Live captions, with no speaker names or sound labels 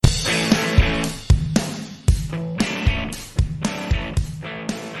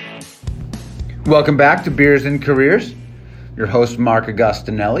Welcome back to Beers and Careers. Your host, Mark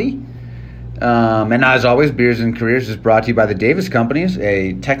Agostinelli. And as always, Beers and Careers is brought to you by the Davis Companies,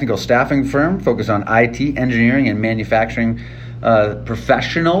 a technical staffing firm focused on IT, engineering, and manufacturing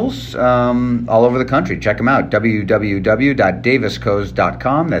professionals all over the country. Check them out,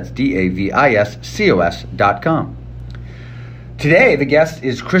 www.daviscos.com. That's DAVISCOS.com. Today, the guest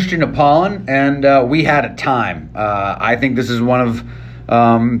is Christian Apollon, and we had a time. I think this is one of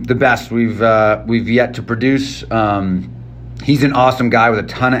the best we've yet to produce. He's an awesome guy with a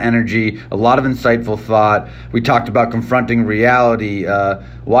ton of energy, a lot of insightful thought. We talked about confronting reality,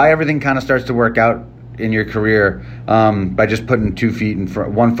 why everything kind of starts to work out in your career by just putting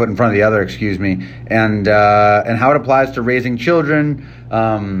one foot in front of the other, and how it applies to raising children,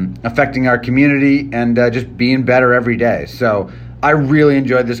 affecting our community, and just being better every day. So I really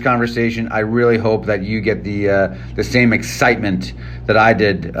enjoyed this conversation. I really hope that you get the same excitement that I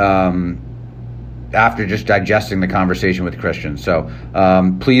did after just digesting the conversation with Christian. So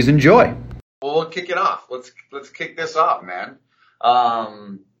please enjoy. Well, we'll kick it off. Let's kick this off, man.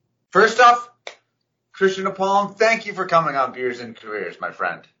 First off, Christian Apollon, thank you for coming on Beers and Careers, my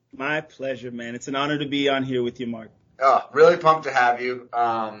friend. My pleasure, man. It's an honor to be on here with you, Mark. Oh, really pumped to have you.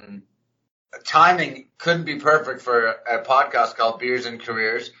 Timing couldn't be perfect for a podcast called Beers and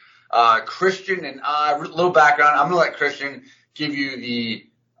Careers. Christian and I, a little background. I'm going to let Christian give you the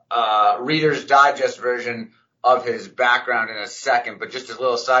Reader's Digest version of his background in a second. But just as a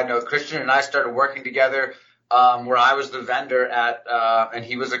little side note, Christian and I started working together where I was the vendor and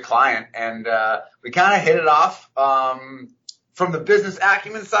he was a client. And we kind of hit it off from the business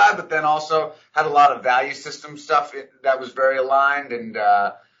acumen side, but then also had a lot of value system stuff that was very aligned,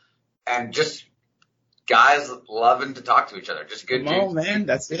 and just guys loving to talk to each other. Just good dudes. Come on, man.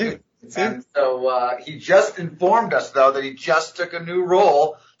 That's it. So he just informed us, though, that he just took a new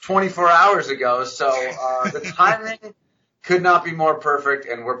role 24 hours ago. So the timing could not be more perfect,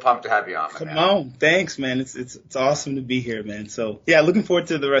 and we're pumped to have you on. Come on. Thanks, man. It's awesome to be here, man. So, yeah, looking forward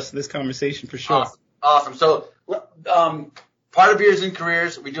to the rest of this conversation for sure. Awesome. So part of Beers and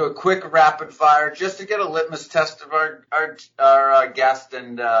Careers, we do a quick rapid fire just to get a litmus test of our guest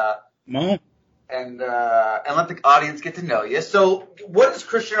and let the audience get to know you. So what is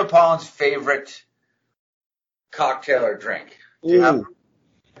Christian Apollon's favorite cocktail or drink? Do you have one?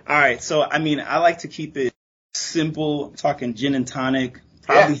 All right. So, I mean, I like to keep it simple. I'm talking gin and tonic,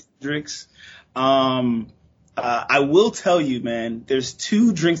 probably Hendrix. I will tell you, man, there's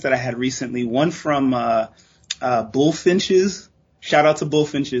two drinks that I had recently. One from Bullfinches. Shout out to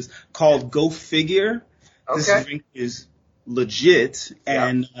Bullfinches, called Go Figure. Okay. This drink is legit.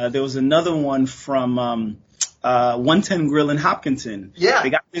 And there was another one from 110 Grill in Hopkinton. Yeah.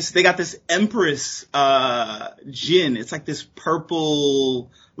 They got this Empress gin. It's like this purple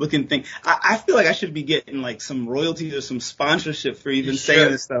looking thing. I feel like I should be getting like some royalties or some sponsorship for even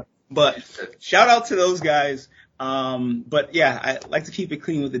saying this stuff. But shout out to those guys. But yeah, I like to keep it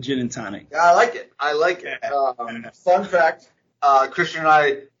clean with the gin and tonic. Yeah, I like it. Fun fact, Christian and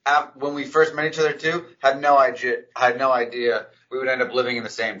I, when we first met each other too, had no idea we would end up living in the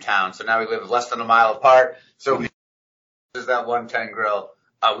same town. So now we live less than a mile apart. So there's that 110 Grill.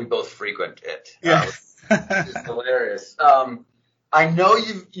 We both frequent it. Yeah. It's hilarious. I know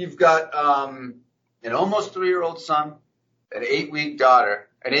you've got an almost 3-year-old son, an 8-week daughter,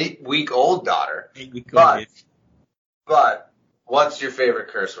 an 8-week-old daughter. 8-week-old. But what's your favorite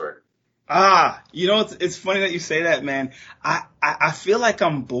curse word? It's funny that you say that, man. I feel like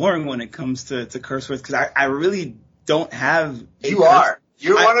I'm boring when it comes to curse words because I really don't have. You are.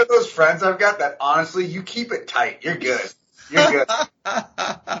 You're one of those friends I've got that honestly, you keep it tight. You're good. You're good.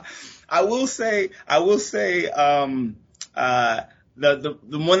 I will say, the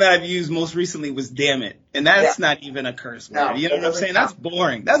one that I've used most recently was "damn it," and that's not even a curse word. No, you know what I'm saying? Count. That's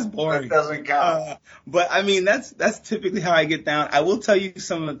boring. That doesn't count. But I mean, that's typically how I get down. I will tell you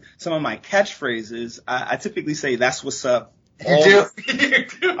some of my catchphrases. I typically say, "That's what's up." You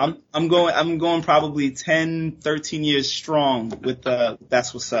do. I'm going probably 10, 13 years strong with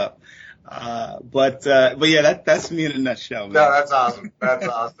 "That's what's up." But yeah, that's me in a nutshell, man. No, that's awesome. That's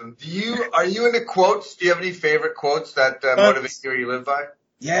awesome. Are you into quotes? Do you have any favorite quotes that motivate you or you live by?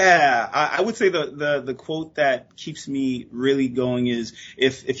 Yeah, I would say the quote that keeps me really going is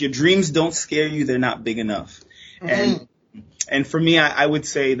if your dreams don't scare you, they're not big enough. Mm-hmm. And for me, I would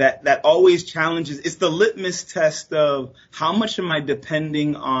say that always challenges. It's the litmus test of how much am I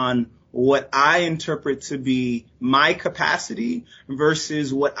depending on what I interpret to be my capacity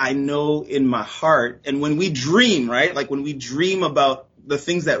versus what I know in my heart. And when we dream, right? Like when we dream about the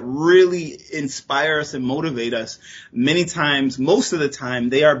things that really inspire us and motivate us, many times, most of the time,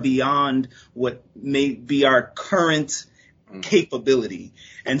 they are beyond what may be our current capability.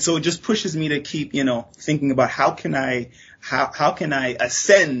 And so it just pushes me to keep, thinking about how can I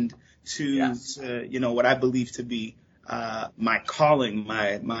ascend to what I believe to be my calling,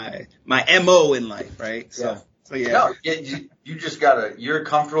 my MO in life, right? So yeah. No, you just you're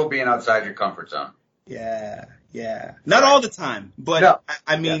comfortable being outside your comfort zone. Yeah. Not all the time, but no.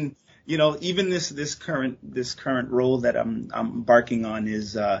 I mean, even this current role that I'm embarking on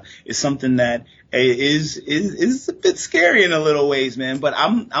is something that is a bit scary in a little ways, man. But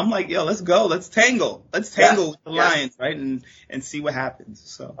I'm like, yo, let's go, let's tangle with the lions, right? And see what happens.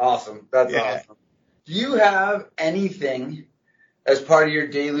 So awesome. That's awesome. Do you have anything as part of your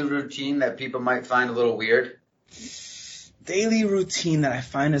daily routine that people might find a little weird? Daily routine that I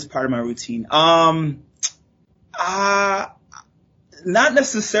find as part of my routine. Not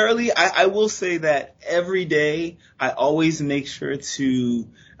necessarily. I will say that every day I always make sure to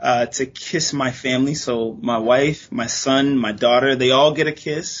kiss my family. So my wife, my son, my daughter, they all get a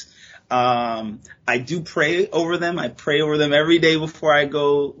kiss. I do pray over them. I pray over them every day before I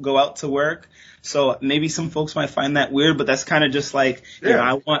go out to work. So maybe some folks might find that weird, but that's kind of just like,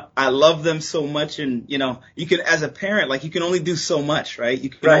 I love them so much. And, you can, as a parent, like you can only do so much, right? You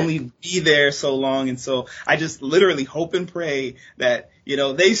can only be there so long. And so I just literally hope and pray that,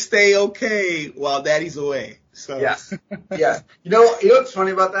 they stay okay while daddy's away. So yes. You know what's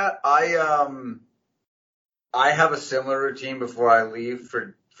funny about that? I have a similar routine before I leave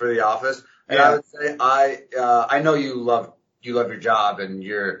for the office. And I would say I know you love your job and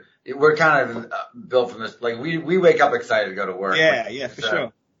we're kind of built from this, like we wake up excited to go to work. For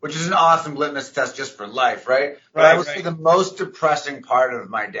sure. Which is an awesome litmus test just for life, right? But I would say the most depressing part of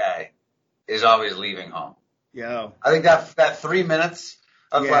my day is always leaving home. Yeah. I think that 3 minutes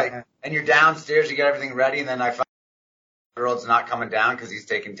of and you're downstairs, you get everything ready, and then I find the girl's not coming down because he's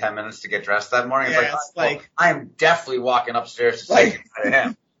taking 10 minutes to get dressed that morning. It's like I am definitely walking upstairs to say goodbye to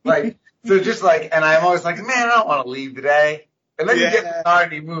him. So just and I'm always like, man, I don't want to leave today. And then you get the car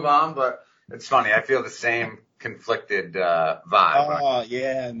and you move on, but it's funny. I feel the same conflicted vibe. Oh,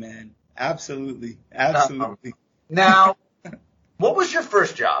 yeah, man. Absolutely. Now, what was your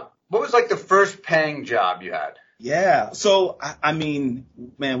first job? What was the first paying job you had? Yeah. So, I mean,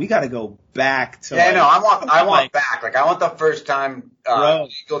 man, we got to go back to. Yeah, no, I want back. I want the first time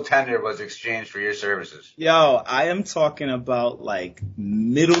legal tender was exchanged for your services. Yo, I am talking about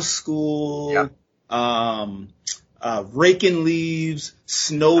middle school, raking leaves,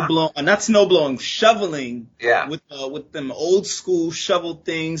 shoveling. Yeah. With them old school shovel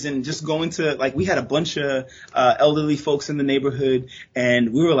things and just going to, we had a bunch of, elderly folks in the neighborhood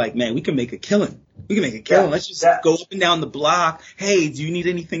and we were like, man, we can make a killing. Let's just go up and down the block. Hey, do you need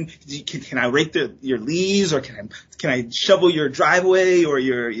anything? Can I rake your leaves or can I shovel your driveway or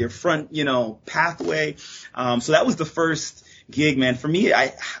your front, pathway? So that was the first gig, man. For me,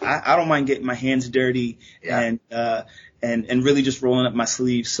 I don't mind getting my hands dirty and really just rolling up my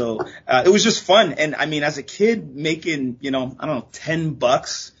sleeves. So, it was just fun. And I mean, as a kid making,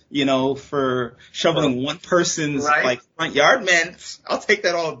 $10, for shoveling one person's front yard, man, I'll take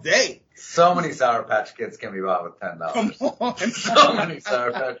that all day. So many Sour Patch Kids can be bought with $10. Come on. So many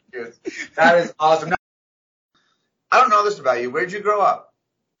Sour Patch Kids. That is awesome. Now, I don't know this about you. Where'd you grow up?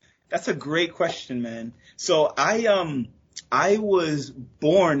 That's a great question, man. So I was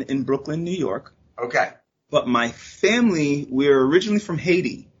born in Brooklyn, New York. Okay. But my family, we're originally from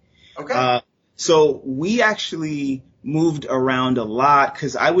Haiti. Okay. So we actually moved around a lot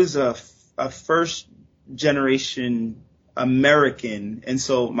because I was a first generation American. And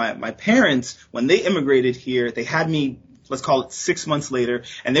so my parents, when they immigrated here, they had me, let's call it 6 months later,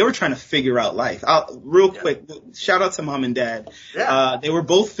 and they were trying to figure out life. Real quick, shout out to mom and dad. Yeah. They were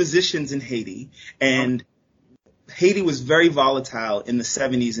both physicians in Haiti, and Haiti was very volatile in the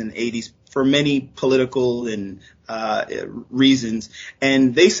 70s and 80s for many political and reasons.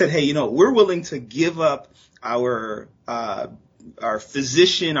 And they said, hey, we're willing to give up our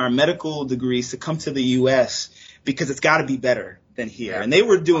physician, our medical degrees to come to the U.S. because it's got to be better than here. Yeah. And they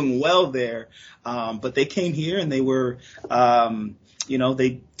were doing well there, but they came here and they were,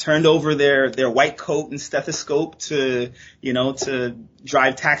 they turned over their white coat and stethoscope to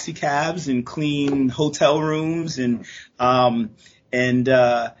drive taxi cabs and clean hotel rooms and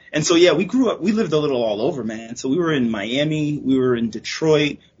so we grew up, we lived a little all over, man. So we were in Miami, we were in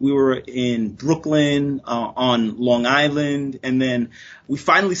Detroit, we were in Brooklyn, on Long Island, and then we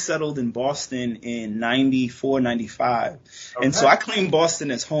finally settled in Boston in 94, 95. Okay. And so I claim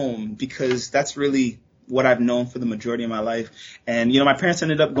Boston as home because that's really what I've known for the majority of my life. And, my parents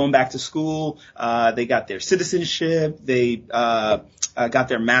ended up going back to school. They got their citizenship. They got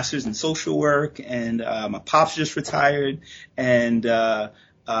their master's in social work. And my pops just retired. And my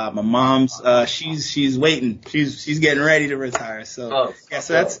mom's she's waiting. She's getting ready to retire. So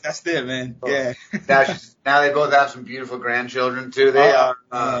so that's it, man. Yeah. Now they both have some beautiful grandchildren too. They are.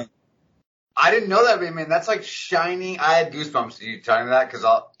 I didn't know that. I mean, that's like shining. I had goosebumps to you telling me that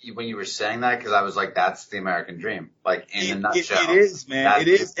when you were saying that, because I was like, that's the American dream, like in a nutshell. It is, man. It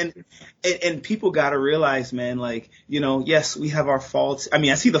is. And people got to realize, man, like, yes, we have our faults. I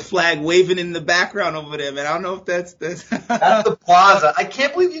mean, I see the flag waving in the background over there, man. I don't know if that's that's the plaza. I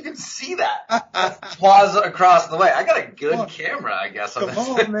can't believe you can see that plaza across the way. I got a good camera, I guess. Come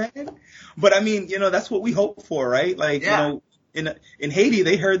on, man. But I mean, that's what we hope for, right? Like, in Haiti,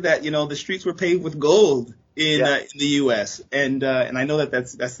 they heard that, the streets were paved with gold in the U.S. And I know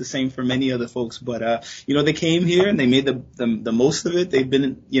that's the same for many other folks. But, they came here and they made the most of it. They've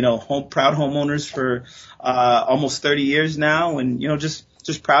been, proud homeowners for almost 30 years now. And,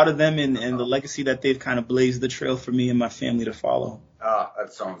 just proud of them and the legacy that they've kind of blazed the trail for me and my family to follow. Oh,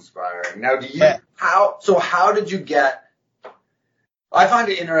 that's so inspiring. Now, how did you get? I find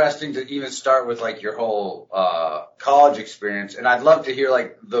it interesting to even start with like your whole college experience, and I'd love to hear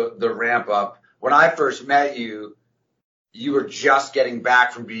like the ramp up. When I first met you, you were just getting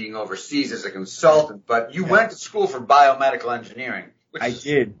back from being overseas as a consultant, but you went to school for biomedical engineering.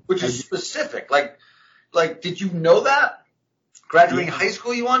 Which is specific. Like, did you know that? Graduating high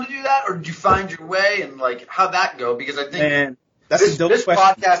school, you wanted to do that, or did you find your way, and like how'd that go? Because I think this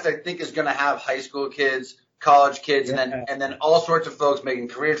podcast I think is going to have high school kids, college kids, and then all sorts of folks making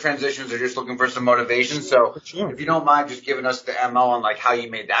career transitions or just looking for some motivation. So if you don't mind just giving us the MO on like how you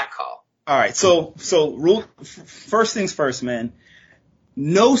made that call. All right. So first things first, man.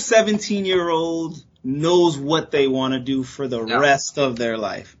 No 17-year-old knows what they want to do for the rest of their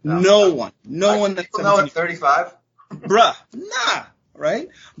life. No one that's 17. 35? Bruh. Nah. Right.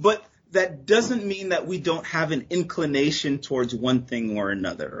 But that doesn't mean that we don't have an inclination towards one thing or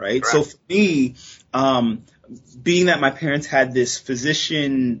another, right? So for me, being that my parents had this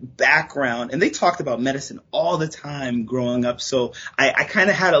physician background, and they talked about medicine all the time growing up, so I kind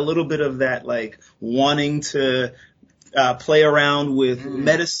of had a little bit of that, like, wanting to play around with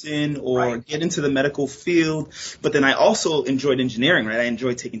medicine or get into the medical field. But then I also enjoyed engineering, right? I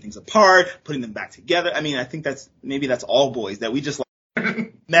enjoyed taking things apart, putting them back together. I mean, I think that's all boys, that we just like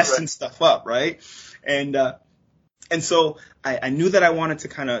messing stuff up, right? And so I knew that I wanted to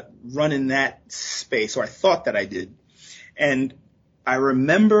kind of run in that space, or I thought that I did. And I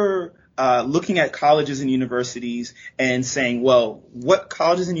remember looking at colleges and universities and saying, well, what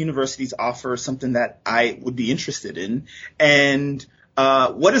colleges and universities offer something that I would be interested in, and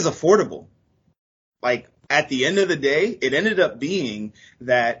what is affordable? Like, at the end of the day, it ended up being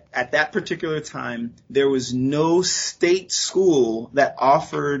that at that particular time, there was no state school that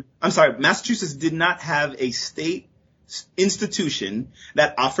offered, Massachusetts did not have a state institution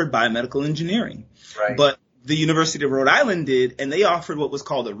that offered biomedical engineering. Right. But the University of Rhode Island did, and they offered what was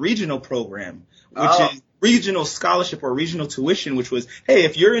called a regional program, which is regional scholarship or regional tuition, which was, hey,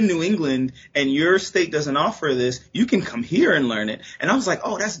 if you're in New England and your state doesn't offer this, you can come here and learn it. And I was like,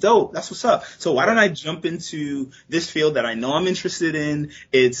 oh, that's dope. That's what's up. So why don't I jump into this field that I know I'm interested in?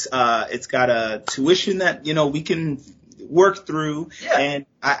 It's got a tuition that, we can work through. Yeah. And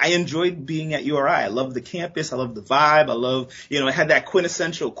I enjoyed being at URI. I love the campus. I love the vibe. I love, it had that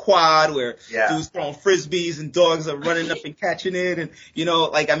quintessential quad where dudes throwing frisbees and dogs are running up and catching it. And, you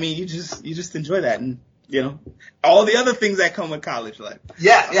just enjoy that. And, all the other things that come with college life.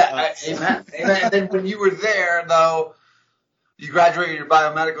 Yeah. Amen. And then when you were there, though, you graduated your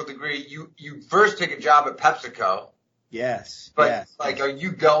biomedical degree, you first take a job at PepsiCo. Yes. But are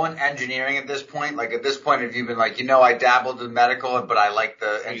you going engineering at this point? Like, at this point, have you been like, I dabbled in medical, but I like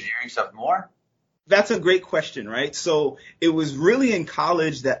the engineering stuff more? That's a great question, right? So it was really in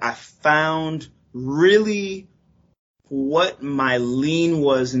college that I found really what my lean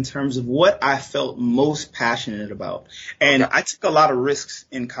was in terms of what I felt most passionate about. And I took a lot of risks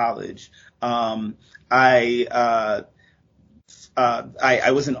in college. I was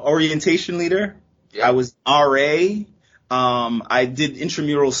an orientation leader. Yeah. I was RA. I did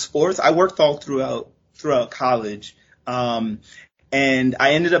intramural sports. I worked all throughout college. And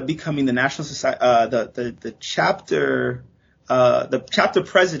I ended up becoming the National Society, the chapter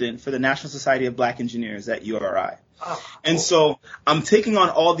president for the National Society of Black Engineers at URI. Oh, cool. And so I'm taking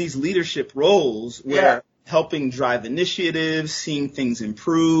on all these leadership roles where helping drive initiatives, seeing things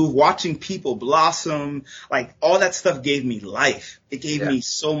improve, watching people blossom, like all that stuff gave me life. It gave me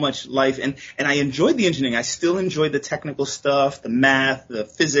so much life. And I enjoyed the engineering. I still enjoyed the technical stuff, the math, the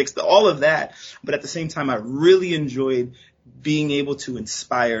physics, all of that. But at the same time, I really enjoyed being able to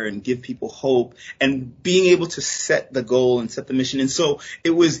inspire and give people hope and being able to set the goal and set the mission. And so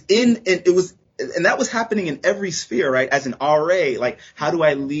and that was happening in every sphere, right? As an RA, like, how do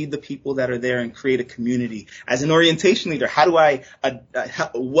I lead the people that are there and create a community? As an orientation leader, how do I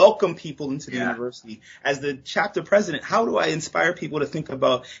welcome people into the university? As the chapter president, how do I inspire people to think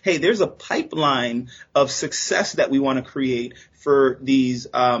about, hey, there's a pipeline of success that we want to create for these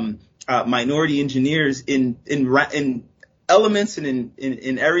minority engineers in elements and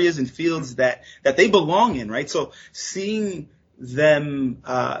in areas and fields that they belong in, right? So seeing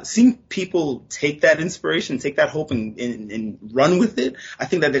people take that inspiration, take that hope and run with it, I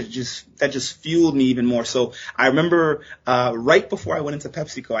think that just fueled me even more. So I remember right before I went into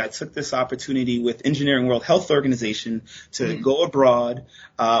PepsiCo, I took this opportunity with Engineering World Health Organization to go abroad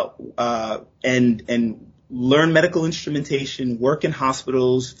and learn medical instrumentation, work in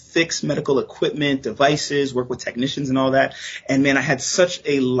hospitals, fix medical equipment, devices, work with technicians and all that. And man, I had such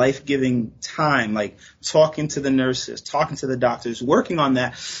a life-giving time, like talking to the nurses, talking to the doctors, working on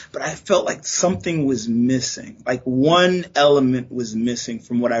that. But I felt like something was missing. Like one element was missing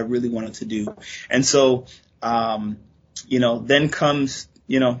from what I really wanted to do. And so, then comes,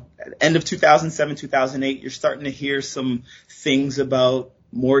 end of 2007, 2008, you're starting to hear some things about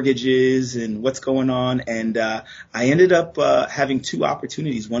mortgages and what's going on. And I ended up having two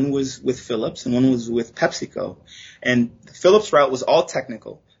opportunities. One was with Philips and one was with PepsiCo. And the Philips route was all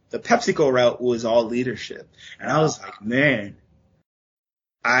technical. The PepsiCo route was all leadership. And I was like, man,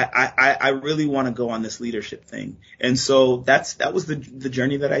 I really want to go on this leadership thing. And so that was the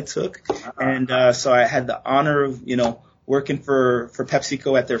journey that I took. And so I had the honor of, working for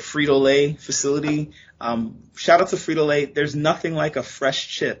PepsiCo at their Frito-Lay facility. Shout out to Frito-Lay. There's nothing like a fresh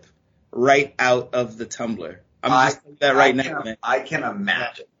chip right out of the tumbler. I'm just saying that right now, man. I can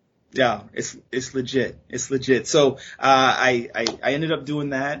imagine. Yeah, it's legit. It's legit. So I ended up doing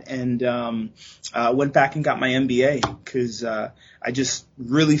that and went back and got my MBA because I just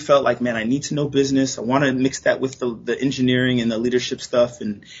really felt like, man, I need to know business. I want to mix that with the engineering and the leadership stuff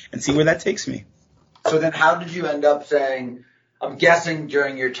and see where that takes me. So then how did you end up saying, I'm guessing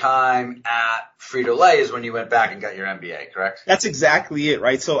during your time at Frito-Lay is when you went back and got your MBA, correct? That's exactly it,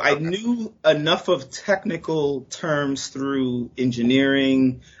 right? So I knew enough of technical terms through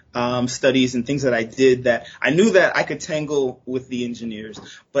engineering studies and things that I did that I knew that I could tangle with the engineers,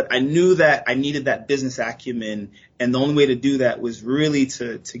 but I knew that I needed that business acumen, and the only way to do that was really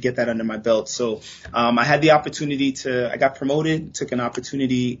to get that under my belt. So I had the opportunity I got promoted, took an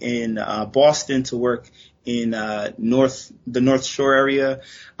opportunity in Boston to work in the North Shore area,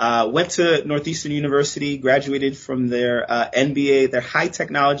 went to Northeastern University, graduated from their MBA, their high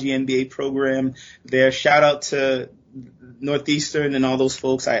technology MBA program there. Shout out to Northeastern and all those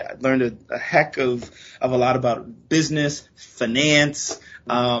folks. I learned a heck of a lot about business, finance,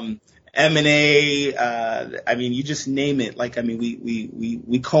 M&A. I mean, you just name it. Like, I mean,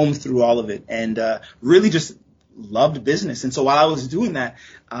 we combed through all of it and really just loved business. And so while I was doing that,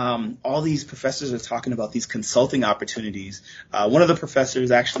 all these professors are talking about these consulting opportunities. One of the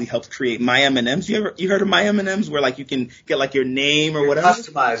professors actually helped create My M&Ms. You heard of My M&Ms, where like you can get like your name or whatever?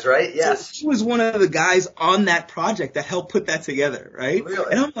 Customized, right? Yes. So he was one of the guys on that project that helped put that together, right?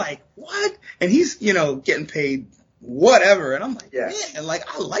 Really? And I'm like, what? And he's, getting paid whatever. And I'm like, man, like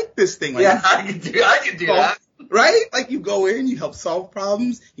I like this thing. Like, I can do that. Right? Like you go in, you help solve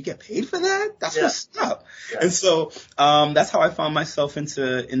problems, you get paid for that. That's what's up. Yeah. And so that's how I found myself in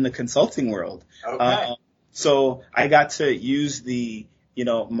the consulting world. Okay. So I got to use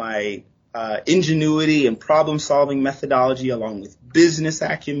my ingenuity and problem solving methodology along with business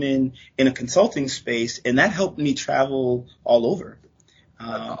acumen in a consulting space, and that helped me travel all over.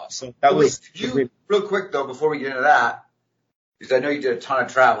 So that was real quick though, before we get into that. Because I know you did a ton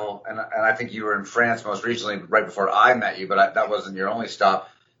of travel, and I think you were in France most recently, right before I met you, but that wasn't your only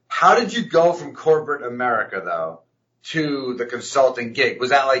stop. How did you go from corporate America, though, to the consulting gig? Was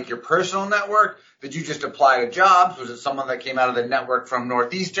that like your personal network? Did you just apply to jobs? Was it someone that came out of the network from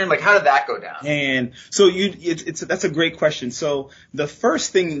Northeastern? Like, how did that go down? And so that's a great question. So the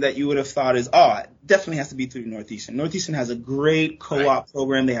first thing that you would have thought is, it definitely has to be through Northeastern. Northeastern has a great co-op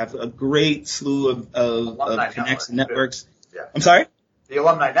program. They have a great slew of connects and networks. Yeah. I'm sorry? The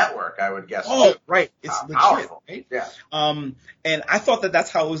alumni network, I would guess. Oh, right. It's legit, powerful. Right? Yeah. And I thought that that's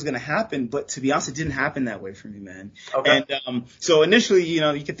how it was going to happen, but to be honest, it didn't happen that way for me, man. Okay. And so initially,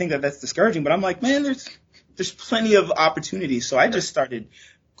 you could think that that's discouraging, but I'm like, man, there's plenty of opportunities. So I just started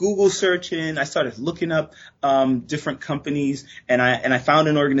Google searching. I started looking up different companies, and I found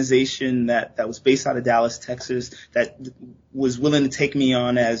an organization that was based out of Dallas, Texas, that was willing to take me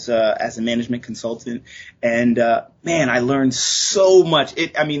on as a management consultant. And man, I learned so much.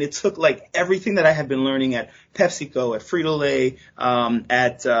 It took like everything that I had been learning at PepsiCo, at Frito-Lay,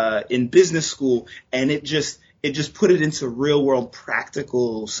 in business school, and it just put it into real world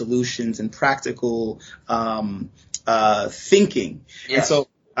practical solutions and practical thinking. Yes. And so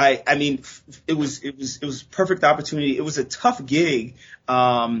it was perfect opportunity. It was a tough gig,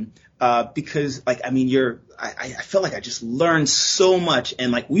 because I felt like I just learned so much,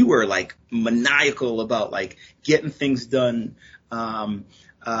 and like we were like maniacal about like getting things done.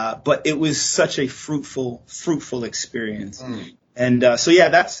 But it was such a fruitful experience. And that's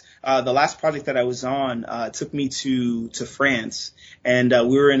the last project that I was on. Took me to France, and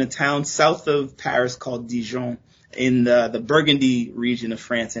we were in a town south of Paris called Dijon, in the Burgundy region of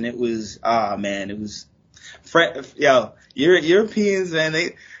France, and it was Europeans, man,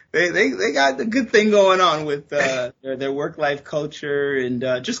 they got the good thing going on with their work life culture and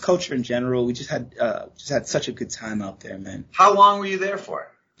just culture in general. We just had such a good time out there, man. How long were you there for?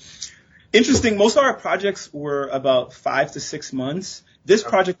 Interesting. Most of our projects were about 5 to 6 months. This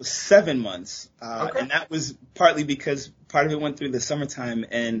project was 7 months, and that was partly because part of it went through the summertime,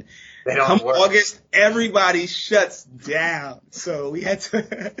 and come August, everybody shuts down. So we had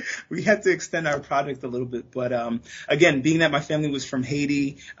to extend our project a little bit. But again, being that my family was from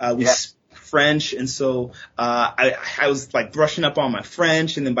Haiti, we speak French, and so I was like brushing up on my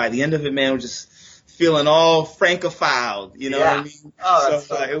French, and then by the end of it, man, I was just feeling all francophiled, you know what I mean? Oh,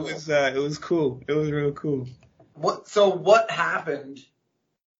 so cool. It was cool. It was real cool. What happened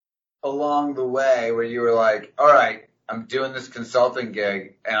along the way where you were like, all right, I'm doing this consulting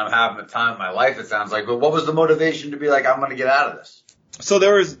gig and I'm having the time of my life, it sounds like, but what was the motivation to be like, I'm going to get out of this? So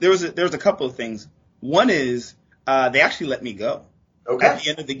there was a couple of things. One is, they actually let me go at the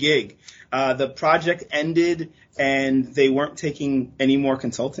end of the gig. The project ended and they weren't taking any more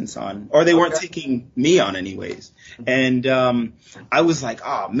consultants on, or they weren't taking me on anyways. And I was like,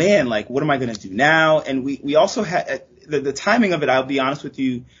 oh man, like what am I going to do now? And we also had the timing of it, I'll be honest with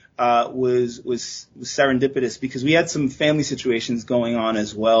you, was serendipitous, because we had some family situations going on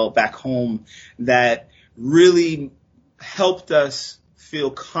as well back home that really helped us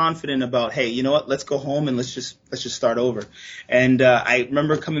feel confident about, hey, you know what, let's go home and let's just start over. And I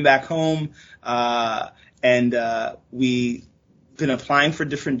remember coming back home, and we been applying for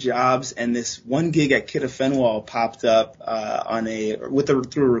different jobs, and this one gig at Kidda Fenwal popped up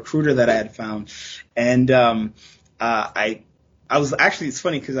through a recruiter that I had found. And I was actually, it's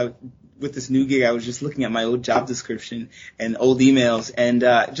funny because with this new gig, I was just looking at my old job description and old emails, and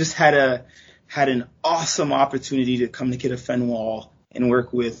just had an awesome opportunity to come to Kidda Fenwal and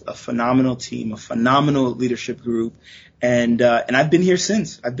work with a phenomenal team, a phenomenal leadership group, and I've been here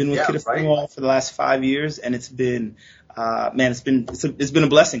since. I've been with Kidda Fenwal for the last 5 years, and it's been it's been a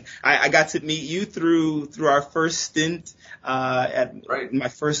blessing. I got to meet you through our first stint at my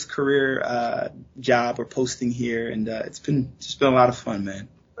first career job or posting here, and it's been a lot of fun, man.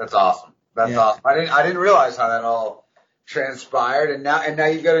 That's awesome. That's awesome. I didn't realize how that all transpired, and now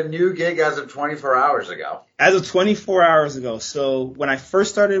you've got a new gig as of 24 hours ago. As of 24 hours ago. So when I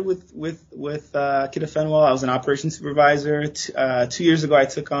first started with Kidda Fenwal, I was an operations supervisor. 2 years ago, I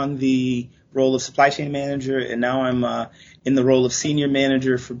took on the role of supply chain manager, and now I'm in the role of senior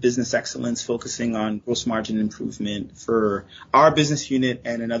manager for business excellence, focusing on gross margin improvement for our business unit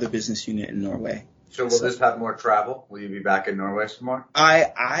and another business unit in Norway. So will this have more travel? Will you be back in Norway some more?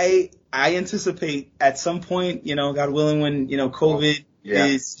 I anticipate at some point, God willing, when COVID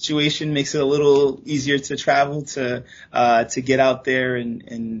situation makes it a little easier to travel, to get out there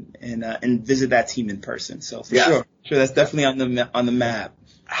and visit that team in person. So for sure, that's definitely on the map.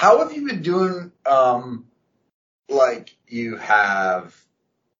 How have you been doing? Like you have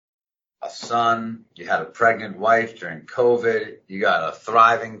a son, you had a pregnant wife during COVID, you got a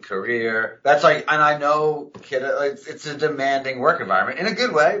thriving career. That's like, and I know, it's a demanding work environment in a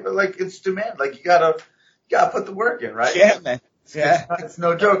good way, but like it's demand. Like you gotta put the work in, right? Yeah, man. Yeah, it's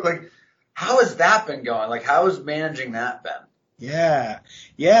no joke. Like, how has that been going? Like, how has managing that been? Yeah.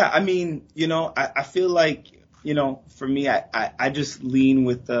 I mean, I feel like, for me, I just lean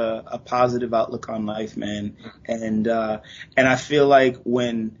with a positive outlook on life, man. And I feel like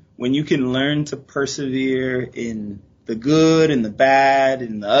when you can learn to persevere in the good and the bad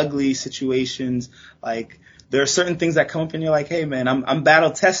and the ugly situations, like there are certain things that come up and you're like, hey man, I'm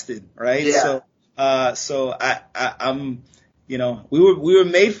battle tested, right? Yeah. So I'm, we were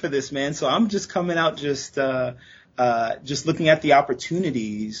made for this, man. So I'm just coming out just looking at the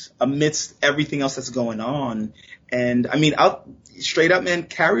opportunities amidst everything else that's going on. And I mean, out straight up, man,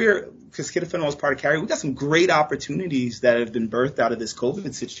 Carrier, because Kid of Fentanyl is part of Carrier, we got some great opportunities that have been birthed out of this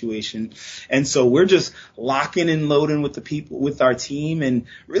COVID situation. And so we're just locking and loading with the people, with our team, and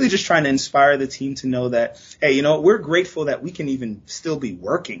really just trying to inspire the team to know that, hey, we're grateful that we can even still be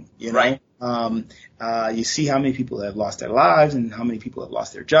working, Right. You see how many people have lost their lives and how many people have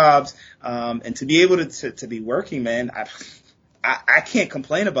lost their jobs. And to be able to be working, man, I can't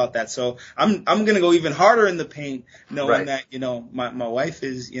complain about that. So I'm going to go even harder in the paint knowing Right. that, my wife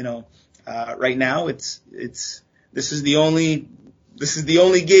is, right now this is the only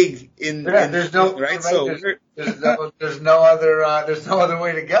gig in There's no right. right, So there's no other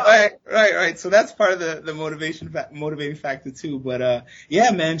way to go. Right. So that's part of the motivating factor too. But, yeah,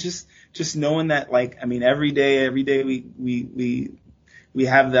 man, just knowing that, like, I mean, every day we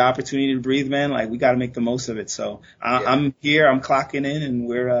have the opportunity to breathe, man. Like, we got to make the most of it. So I'm here, I'm clocking in, and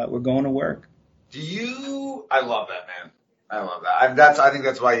we're going to work. I love that, man. I love that. I think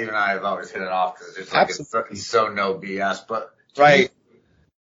that's why you and I have always hit it off, because it's like it's so no BS. But Right.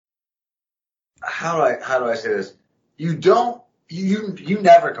 How do I say this? You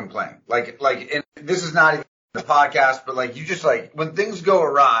never complain. And this is not even the podcast, but like, you just, like, when things go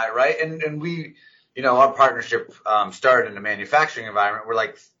awry, right? And we, our partnership started in a manufacturing environment where,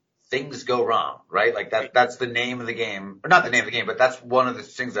 like, things go wrong, right? Like that's the name of the game, or not the name of the game, but that's one of the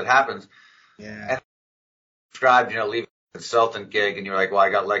things that happens. Yeah. And described, leaving a consultant gig, and you're like, well, I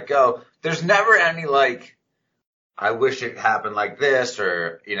got let go. There's never any, like, I wish it happened like this,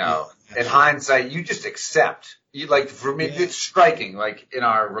 or, in hindsight, you just accept. You, like, for me, it's striking. Like, in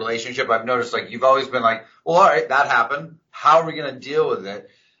our relationship, I've noticed, like, you've always been like, well, all right, that happened. How are we going to deal with it?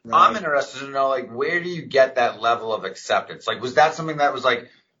 Right. I'm interested to know, like, where do you get that level of acceptance? Like, was that something that was, like,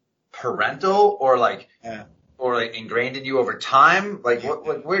 parental, or like, or like ingrained in you over time? Like,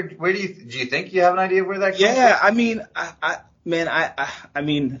 where do you think you have an idea of where that comes from? Yeah, I mean,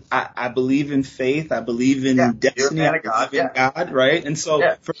 I believe in faith. I believe in destiny. I believe in God, right? And so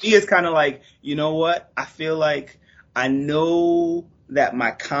for me, it's kind of like, you know what? I feel like I know that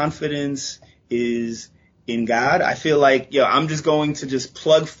my confidence is in God. I feel like, I'm just going to just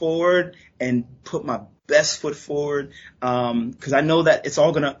plug forward and put my best foot forward. 'Cause I know that it's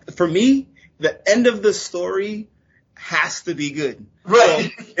all for me, the end of the story has to be good.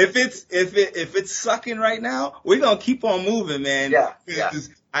 Right. So if it's sucking right now, we're going to keep on moving, man. Yeah.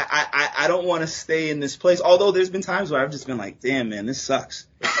 I don't want to stay in this place. Although there's been times where I've just been like, damn, man, this sucks.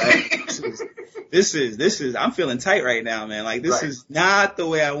 Right? This is, I'm feeling tight right now, man. Like, this is not the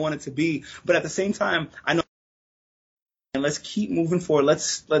way I want it to be. But at the same time, I know, and let's keep moving forward.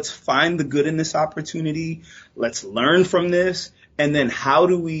 Let's find the good in this opportunity. Let's learn from this. And then how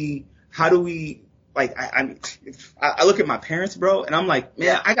do we, like, I look at my parents, bro, and I'm like,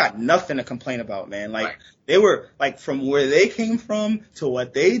 man, I got nothing to complain about, man. Like, they were, like, from where they came from to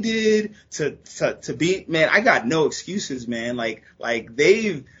what they did to be, man, I got no excuses, man. Like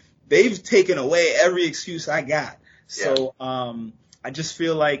they've taken away every excuse I got. So, I just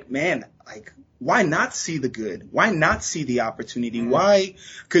feel like, man, like, why not see the good? Why not see the opportunity? Mm-hmm. Why?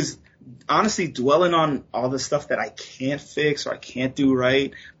 'Cause honestly, dwelling on all the stuff that I can't fix or I can't do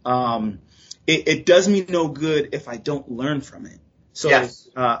right, it does me no good if I don't learn from it. So, let's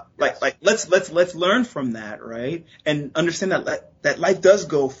learn from that, right? And understand that life does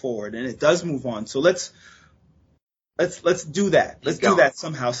go forward and it does move on. So let's do that. Let's do that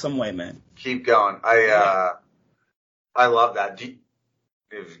somehow, some way, man. Keep going. I love that.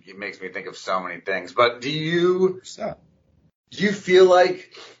 It makes me think of so many things. But do you feel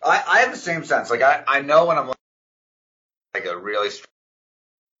like I have the same sense? Like, I know when I'm like a really strong,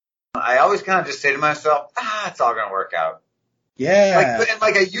 I always kind of just say to myself, it's all going to work out. Yeah.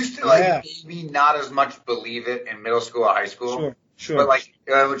 Like I used to, like, maybe not as much believe it in middle school or high school. Sure. But, like,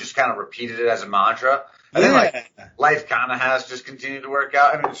 I would just kind of repeated it as a mantra. And then, like, life kind of has just continued to work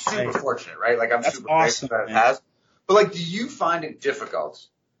out. I mean, it's super fortunate, right? Like, I'm super grateful that it has. But, like, do you find it difficult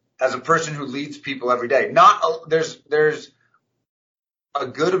as a person who leads people every day? There's a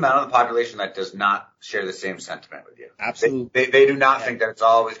good amount of the population that does not share the same sentiment with you. Absolutely. They do not think that it's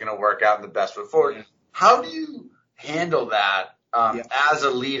always going to work out in the best foot forward. Yeah. How do you handle that as a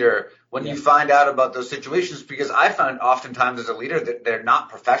leader when you find out about those situations? Because I find oftentimes as a leader that they're not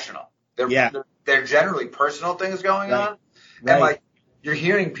professional. They're generally personal things going on. And, like, you're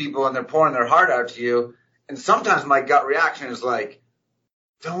hearing people and they're pouring their heart out to you. And sometimes my gut reaction is like,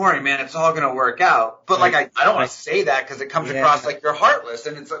 don't worry, man, it's all going to work out. But like, I don't want to say that because it comes across like you're heartless.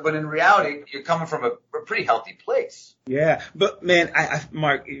 And it's like, but in reality, you're coming from a pretty healthy place. Yeah. But man,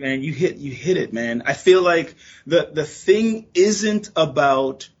 Mark, man, you hit it, man. I feel like the thing isn't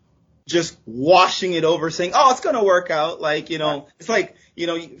about just washing it over saying, oh, it's going to work out. Like, it's like,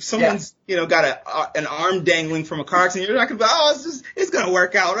 someone's, got an arm dangling from a car accident. You're not going to be, oh, it's going to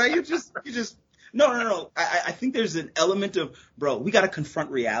work out, right? You just, no. I think there's an element of, bro, we got to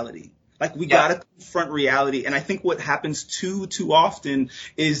confront reality. Like, we got to confront reality. And I think what happens too often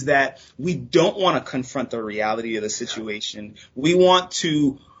is that we don't want to confront the reality of the situation. We want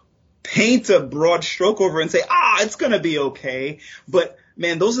to paint a broad stroke over it and say, it's going to be okay. But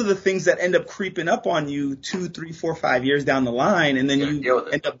man, those are the things that end up creeping up on you 2, 3, 4, 5 years down the line. And then you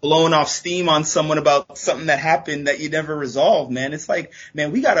end up blowing off steam on someone about something that happened that you never resolved, man. It's like,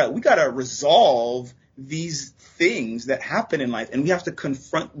 man, we gotta resolve these things that happen in life, and we have to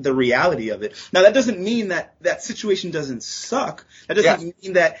confront the reality of it. Now, that doesn't mean that situation doesn't suck. That doesn't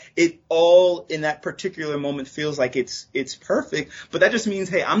mean that it all in that particular moment feels like it's perfect. But that just means,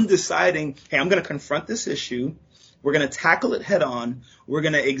 hey, I'm deciding, hey, I'm going to confront this issue. We're going to tackle it head on. We're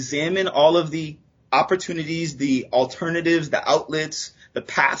going to examine all of the opportunities, the alternatives, the outlets, the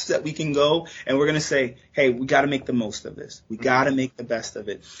paths that we can go. And we're going to say, hey, we got to make the most of this. We got to make the best of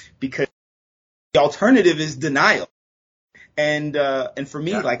it, because the alternative is denial. And for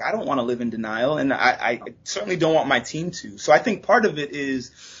me, like, I don't want to live in denial, and I certainly don't want my team to. So I think part of it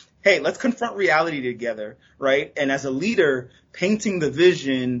is, hey, let's confront reality together, right? And as a leader, painting the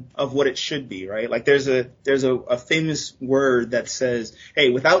vision of what it should be, right? Like, there's a famous word that says, hey,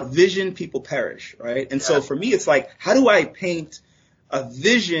 without vision, people perish, right? And so for me, it's like, how do I paint a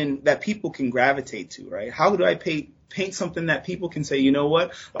vision that people can gravitate to, right? How do I paint something that people can say, you know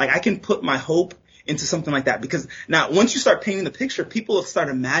what? Like, I can put my hope into something like that. Because now, once you start painting the picture, people will start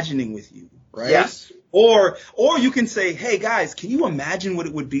imagining with you, right? Yes. Or you can say, hey guys, can you imagine what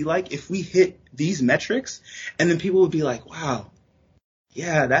it would be like if we hit these metrics? And then people would be like, wow,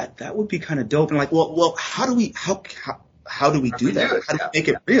 yeah, that would be kind of dope. And like, well, how do we do that? How do we make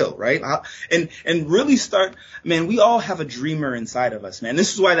it real, right? And really start, man, we all have a dreamer inside of us, man.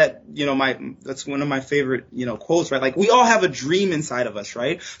 This is why that's one of my favorite, quotes, right? Like, we all have a dream inside of us,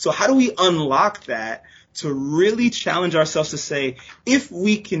 right? So how do we unlock that to really challenge ourselves to say, if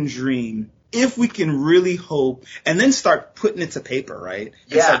we can dream, if we can really hope, and then start putting it to paper, right?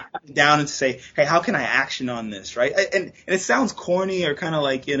 And start putting it down and say, hey, how can I action on this, right? And it sounds corny or kind of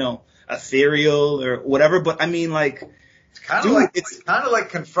like, ethereal or whatever, but I mean, like, it's kind of like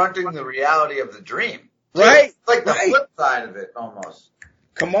confronting the reality of the dream. Right. It's like the flip side of it almost.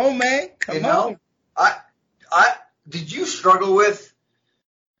 Come on, man. Come on. Did you struggle with,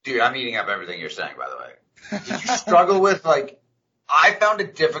 dude, I'm eating up everything you're saying, by the way. Did you struggle with, like, I found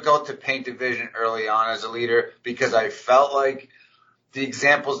it difficult to paint a vision early on as a leader because I felt like the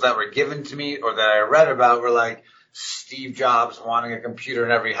examples that were given to me or that I read about were like Steve Jobs wanting a computer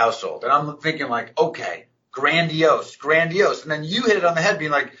in every household. And I'm thinking like, okay, grandiose. And then you hit it on the head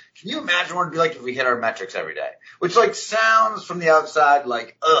being like, can you imagine what it'd be like if we hit our metrics every day? Which like sounds from the outside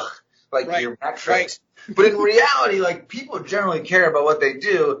like, your metrics. Right. But in reality, like, people generally care about what they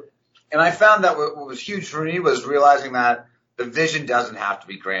do. And I found that what was huge for me was realizing that the vision doesn't have to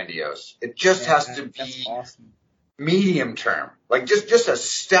be grandiose. It just has to be medium term, like just a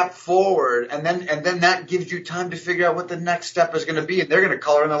step forward. And then that gives you time to figure out what the next step is going to be. And they're going to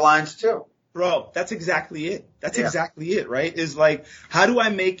color in the lines too. Bro, that's exactly it. Exactly it, right? Is like, how do I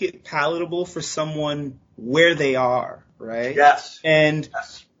make it palatable for someone where they are, right? Yes. And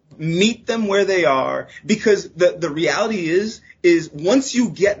meet them where they are, because the reality is once you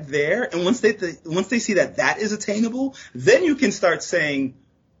get there and once they see that is attainable, then you can start saying,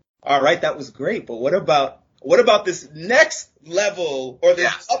 all right, that was great, but what about this next level or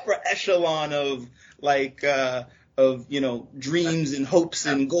this upper echelon of like dreams and hopes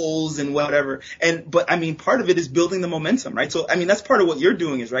and goals and whatever. But I mean, part of it is building the momentum, right? So, I mean, that's part of what you're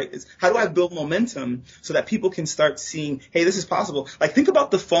doing is how do I build momentum so that people can start seeing, hey, this is possible. Like, think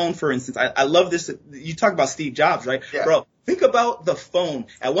about the phone, for instance. I love this. You talk about Steve Jobs, right? Yeah. Bro, think about the phone.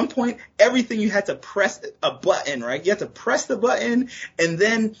 At one point, everything you had to press a button, right? You had to press the button, and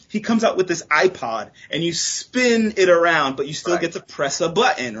then he comes out with this iPod, and you spin it around, but you still get to press a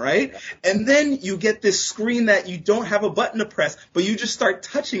button, right? And then you get this screen that you don't have a button to press, but you just start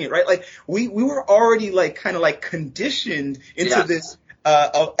touching it, right? Like, we were already like kind of like conditioned into this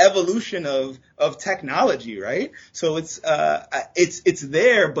evolution of technology, right? So it's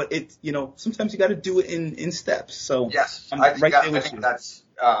there, but it's, sometimes you got to do it in steps. So yes, I'm I think right there with I think you. that's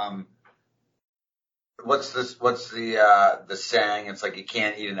what's the saying? It's like you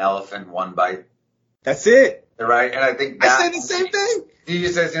can't eat an elephant in one bite. That's it. Right? And I think I said the same thing. You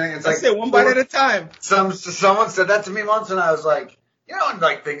say the same thing. It's I like said one bite at a time. Someone said that to me once, and I was like, you know, when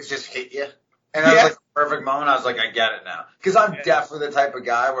like things just hit you, and that was like the perfect moment. I was like, I get it now, because I'm definitely the type of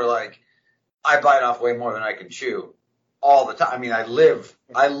guy where like I bite off way more than I can chew all the time. I mean, I live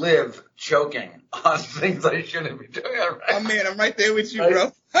choking on things I shouldn't be doing. Right? Oh man, I'm right there with you, right?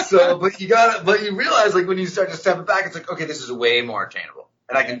 bro. So, but you realize like when you start to step it back, it's like, okay, this is way more attainable,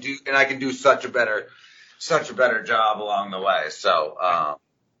 and I can do such a better job along the way. So,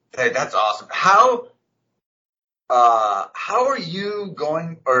 hey, that's awesome. How are you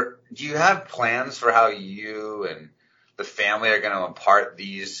going, or do you have plans for how you and the family are going to impart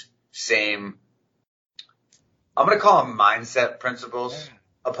these same, I'm going to call them mindset principles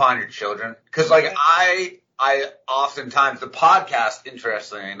upon your children? Because like I oftentimes, the podcast,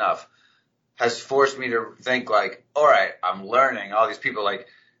 interestingly enough, has forced me to think like, all right, I'm learning all these people. Like,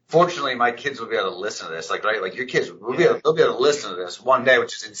 fortunately, my kids will be able to listen to this. Like, right, like your kids they'll be able to listen to this one day,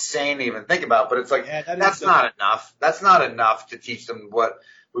 which is insane to even think about. But it's like that's not enough. That's not enough to teach them what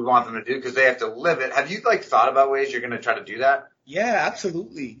we want them to do, because they have to live it. Have you like thought about ways you're going to try to do that? Yeah,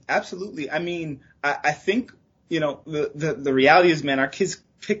 absolutely. I mean, I think, you know, the reality is, man, our kids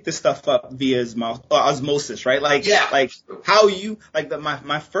pick this stuff up via osmosis, right? Like, like how you, like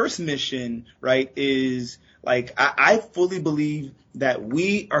my first mission, right, is like, I fully believe that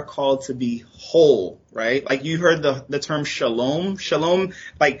we are called to be whole, right? Like you heard the term shalom,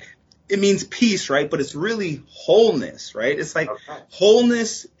 like it means peace, right? But it's really wholeness, right? It's like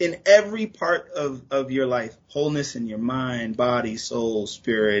wholeness in every part of your life, wholeness in your mind, body, soul,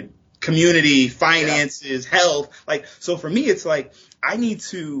 spirit, community, finances, health. Like, so for me, it's like, I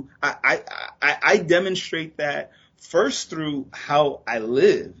demonstrate that first through how I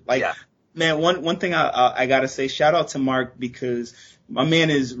live. Like, man, one thing I gotta say, shout out to Mark, because my man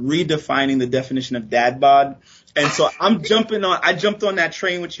is redefining the definition of dad bod. And so I jumped on that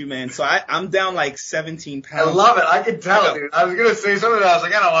train with you, man. So I'm down like 17 pounds. I love it. I can tell, dude. I was going to say something that I was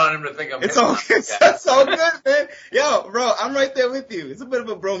like, I don't want him to think I'm. It's all good. It's all good, man. Yo, bro, I'm right there with you. It's a bit of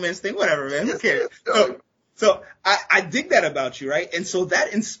a bromance thing. Whatever, man. Who cares? So I dig that about you, right? And so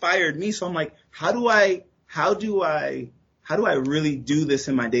that inspired me. So I'm like, how do I really do this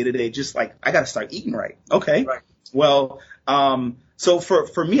in my day to day? Just like, I got to start eating right. Okay. Right. Well, so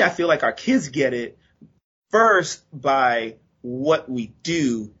for me, I feel like our kids get it first by what we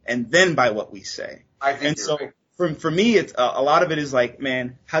do and then by what we say. I think so right. For me, it's a lot of it is like,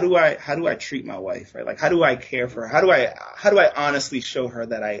 man, how do I treat my wife, right? Like, how do I care for her? How do I honestly show her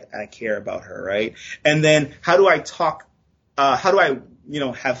that I care about her, right? And then how do I talk, how do I, you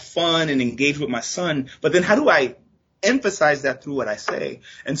know, have fun and engage with my son? But then how do I emphasize that through what I say?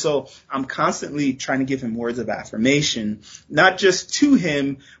 And so I'm constantly trying to give him words of affirmation, not just to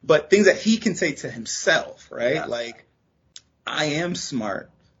him, but things that he can say to himself, right? Yes. Like, I am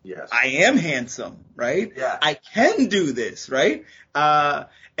smart. Yes. I am handsome, right? Yeah. I can do this, right?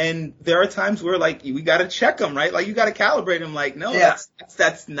 And there are times where like we got to check him, right? Like you got to calibrate him. Like, no,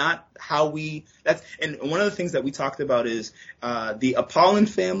 that's not how and one of the things that we talked about is, the Apollon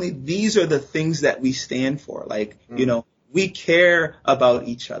family. These are the things that we stand for. Like, you know, we care about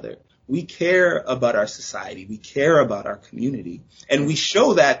each other. We care about our society. We care about our community. And we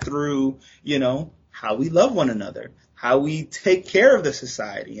show that through, you know, how we love one another, how we take care of the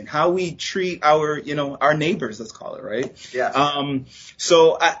society, and how we treat our, you know, our neighbors, let's call it, right? Yeah.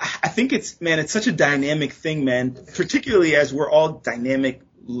 So I think it's such a dynamic thing, man, particularly as we're all dynamic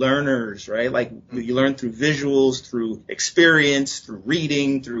learners, right? Like you learn through visuals, through experience, through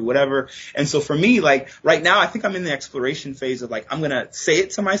reading, through whatever. And so for me, like right now, I think I'm in the exploration phase of like, I'm going to say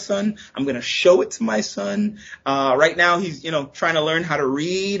it to my son. I'm going to show it to my son. Right now he's, you know, trying to learn how to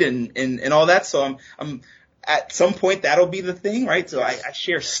read and all that. So I'm at some point that'll be the thing, right? So I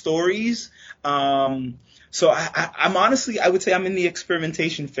share stories. So I'm honestly, I would say I'm in the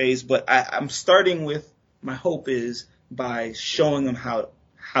experimentation phase, but I'm starting with, my hope is by showing them how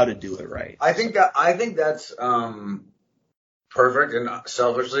to do it right. I think that's perfect, and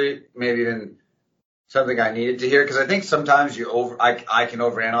selfishly maybe even something I needed to hear, because I think sometimes I can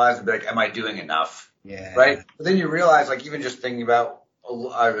overanalyze and be like, am I doing enough? Yeah. Right? But then you realize, like, even just thinking about,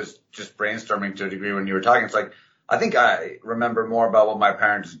 I was just brainstorming to a degree when you were talking. It's like, I think I remember more about what my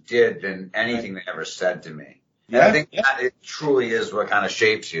parents did than anything they ever said to me. Yeah. And I think that it truly is what kind of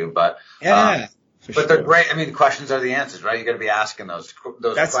shapes you. But but they're great. I mean, the questions are the answers, right? You got to be asking those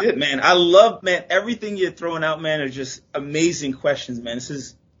That's questions. it, man. I love, man, everything you're throwing out, man, are just amazing questions, man. This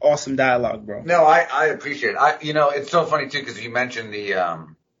is awesome dialogue, bro. No, I appreciate it. You know, it's so funny too, because you mentioned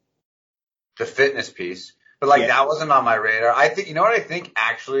the fitness piece, but like that wasn't on my radar. I think, you know what I think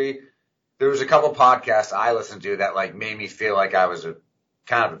actually, there was a couple podcasts I listened to that like made me feel like I was a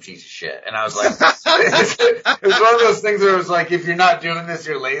kind of a piece of shit. And I was like, it was one of those things where it was like, if you're not doing this,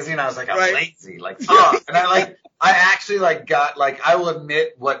 you're lazy. And I was like, I'm lazy. Like, and I actually like got like, I will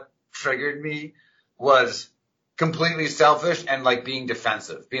admit what triggered me was completely selfish and like being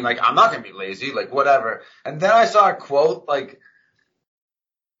defensive, being like, I'm not going to be lazy, like whatever. And then I saw a quote like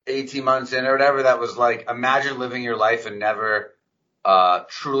 18 months in or whatever that was like, imagine living your life and never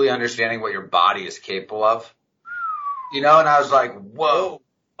truly understanding what your body is capable of. You know, and I was like, whoa,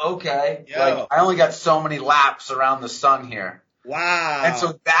 okay. Yo. Like, I only got so many laps around the sun here. Wow. And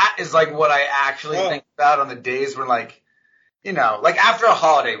so that is like what I actually think about on the days when like, you know, like after a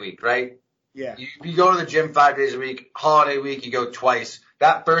holiday week, right? Yeah. You go to the gym 5 days a week, holiday week, you go twice.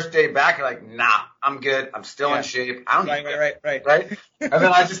 That first day back, you're like, nah, I'm good. I'm still in shape. I don't need it. Right. And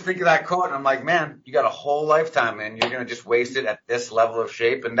then I just think of that quote and I'm like, man, you got a whole lifetime and you're going to just waste it at this level of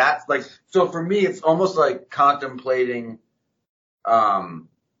shape. And that's like, so for me, it's almost like contemplating,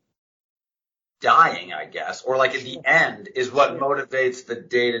 dying, I guess, or like at the end is what motivates the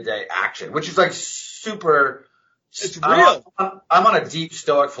day-to-day action, which is like super. It's real. I'm on a deep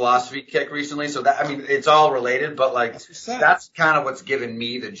Stoic philosophy kick recently, so that, I mean, it's all related, but like, that's kind of what's given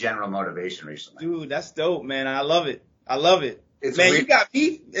me the general motivation recently. Dude, that's dope, man. I love it. Man, you got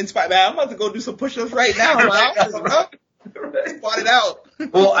me inspired. Man, I'm about to go do some push-ups right now. Spot it out.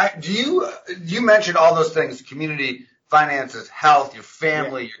 Well, you mentioned all those things: community, finances, health, your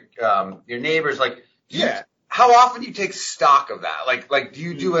family, your neighbors. Like, how often do you take stock of that? Like, do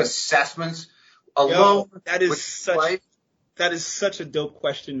you do assessments alone? Yo, that is such a dope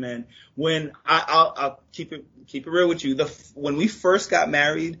question, man. When I'll keep it real with you. When we first got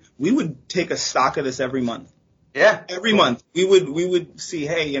married, we would take a stock of this every month. Yeah. Every month we would see,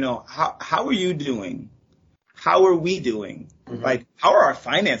 hey, you know, how are you doing? How are we doing? Mm-hmm. Like, how are our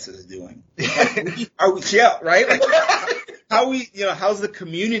finances doing? Are we, right? Like, how are we, you know, how's the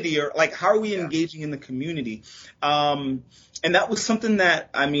community, or like, how are we engaging in the community? And that was something that,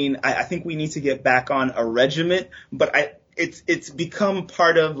 I mean, I think we need to get back on a regiment, but it's become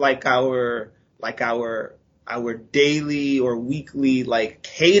part of like our daily or weekly like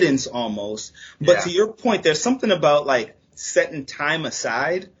cadence almost. But to your point, there's something about like setting time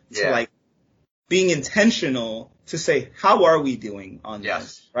aside to like being intentional to say, how are we doing on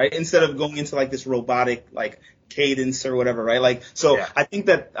this, right? Instead of going into like this robotic like cadence or whatever, right? Like, so I think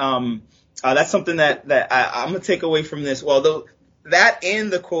that that's something that I'm gonna take away from this. Well, though, that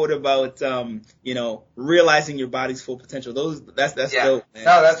and the quote about you know, realizing your body's full potential. That's dope, man.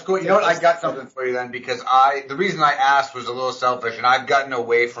 No, that's cool. You know what? I got something for you then, because the reason I asked was a little selfish, and I've gotten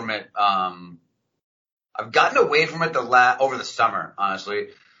away from it. I've gotten away from it over the summer, honestly.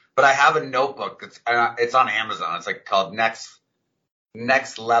 But I have a notebook it's on Amazon. It's like called Next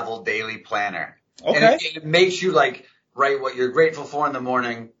Level Daily Planner. Okay. And it makes you like write what you're grateful for in the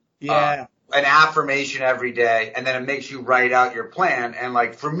morning. Yeah. An affirmation every day, and then it makes you write out your plan. And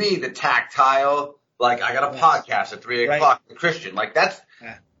like for me, the tactile, like I got a podcast at 3 o'clock, the Christian, like that's,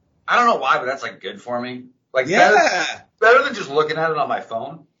 I don't know why, but that's like good for me. Like better than just looking at it on my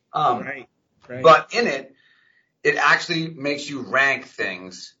phone. Right. But in it actually makes you rank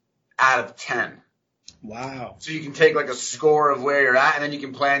things out of 10. Wow. So you can take like a score of where you're at, and then you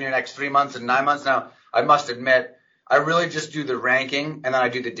can plan your next 3 months and 9 months. Now, I must admit, I really just do the ranking, and then I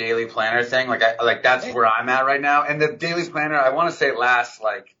do the daily planner thing. Like that's where I'm at right now. And the daily planner, I want to say it lasts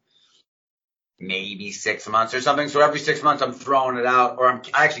like maybe 6 months or something. So every 6 months I'm throwing it out, or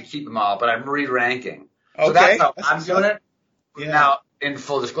I actually keep them all, but I'm re-ranking. So that's how I'm doing it. Yeah. Now, in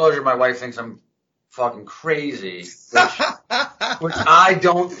full disclosure, my wife thinks I'm fucking crazy, which I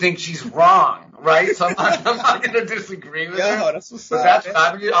don't think she's wrong, right? So I'm not going to disagree with her. That's what's up. That's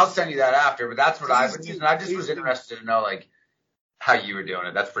I'll send you that after, but that's what I've been using. I just was interested to know like how you were doing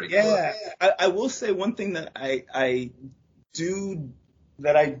it. That's pretty cool. Yeah, I will say one thing that I do.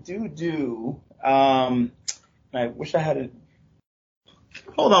 I wish I had it.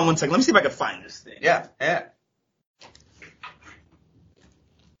 Hold on one second. Let me see if I can find this thing. Yeah.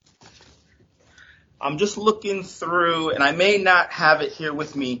 I'm just looking through, and I may not have it here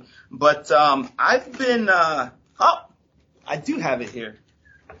with me, but I've been. I do have it here.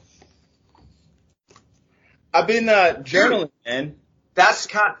 I've been journaling, man. Is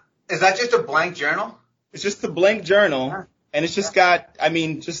that just a blank journal? It's just a blank journal, and it's just got,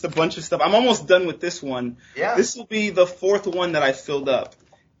 just a bunch of stuff. I'm almost done with this one. Yeah. This will be the fourth one that I filled up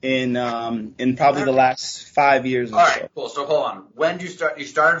in probably the last 5 years or so. All right, cool. So hold on. When did you start? You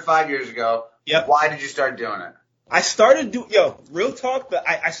started 5 years ago. Yep. Why did you start doing it? I started real talk, but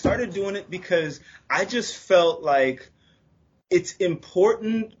I started doing it because I just felt like it's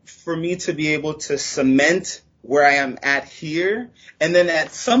important for me to be able to cement where I am at here, and then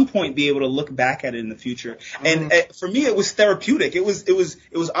at some point be able to look back at it in the future. And for me, it was therapeutic. It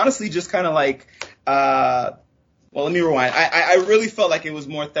was honestly just kind of like, well, let me rewind. I really felt like it was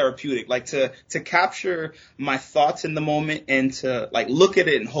more therapeutic, like to capture my thoughts in the moment and to like look at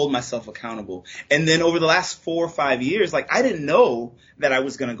it and hold myself accountable. And then over the last 4 or 5 years, like I didn't know that I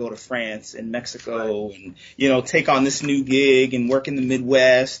was going to go to France and Mexico and, take on this new gig and work in the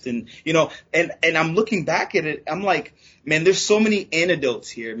Midwest and, and I'm looking back at it. I'm like, man, there's so many anecdotes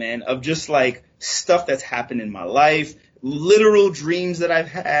here, man, of just like stuff that's happened in my life. Literal dreams that I've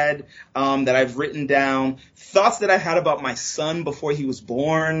had, that I've written down, thoughts that I had about my son before he was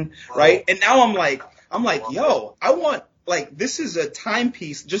born, right? And now I'm like, yo, I want, like, this is a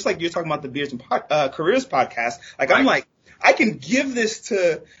timepiece, just like you're talking about the Beers and Careers podcast. Like, I'm like, I can give this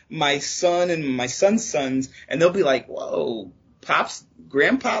to my son and my son's sons, and they'll be like, whoa, Pops,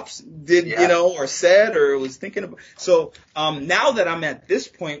 Grandpops did, or said or was thinking about. So now that I'm at this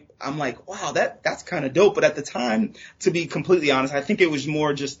point, I'm like, wow, that's kind of dope. But at the time, to be completely honest, I think it was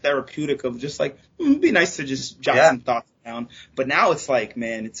more just therapeutic of just like, it'd be nice to just jot some thoughts down. But now it's like,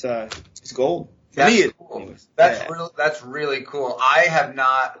 man, it's gold. For me, cool. That's really cool. I have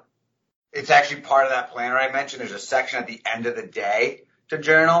not. It's actually part of that planner I mentioned. There's a section at the end of the day to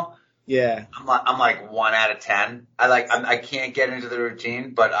journal. Yeah. I'm like 1 out of 10. I can't get into the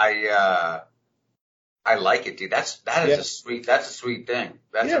routine, but I like it, dude. That's a sweet thing.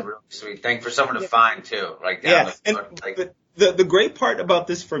 That's a really sweet thing for someone to find too. Like down the great part about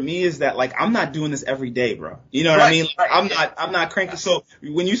this for me is that like I'm not doing this every day, bro. You know what I mean? Like, I'm not cranking. So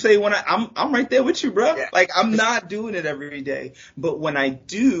when you say I'm right there with you, bro. Yeah. Like I'm not doing it every day, but when I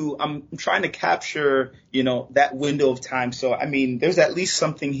do, I'm trying to capture, that window of time. So I mean, there's at least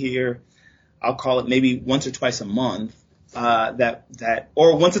something here. I'll call it maybe once or twice a month.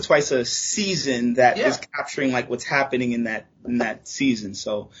 Or once or twice a season that is capturing like what's happening in that season.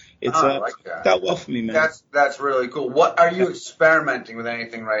 So it's that well for me, man. That's really cool. What are you experimenting with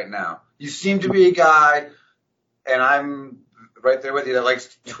anything right now? You seem to be a guy, and I'm right there with you, that likes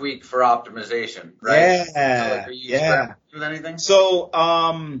to tweak for optimization, right? Yeah. So, like, are you experimenting with anything? So,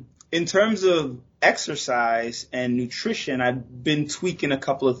 in terms of exercise and nutrition, I've been tweaking a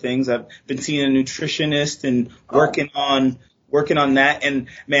couple of things. I've been seeing a nutritionist and working on that. And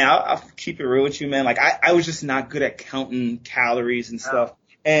man, I'll keep it real with you, man. Like I was just not good at counting calories and stuff.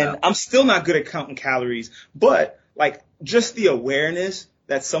 And I'm still not good at counting calories, but like just the awareness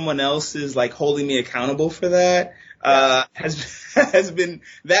that someone else is like holding me accountable for that, has been,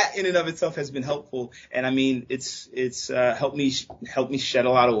 that in and of itself has been helpful. And I mean, it's helped me shed a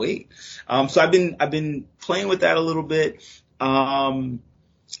lot of weight. So I've been playing with that a little bit. I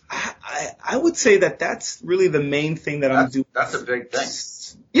would say that that's really the main thing that I'm doing. That's a big thing.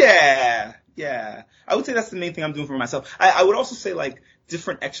 Yeah. I would say that's the main thing I'm doing for myself. I would also say like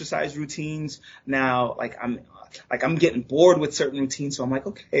different exercise routines. Now, I'm getting bored with certain routines, so I'm like,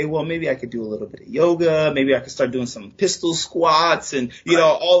 okay, well, maybe I could do a little bit of yoga. Maybe I could start doing some pistol squats and,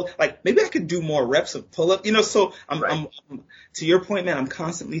 maybe I could do more reps of pull-up, so I'm, to your point, man, I'm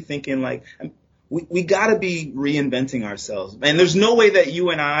constantly thinking like, we gotta be reinventing ourselves. And there's no way that you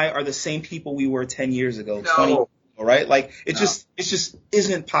and I are the same people we were 10 years ago, 20 years ago, right? Like, it just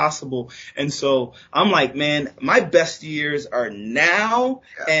isn't possible. And so I'm like, man, my best years are now,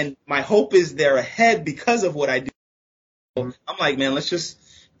 and my hope is they're ahead because of what I do. So I'm like, man, let's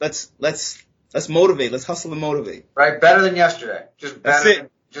motivate. Let's hustle and motivate. Right. Better than yesterday. Just better. That's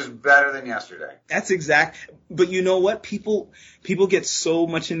it. Just better than yesterday. That's exact. But you know what? People get so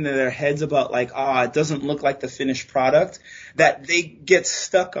much into their heads about like, it doesn't look like the finished product, that they get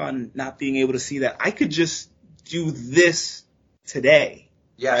stuck on not being able to see that I could just do this today.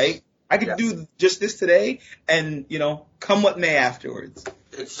 Yes. Right? I could do just this today and, come what may afterwards.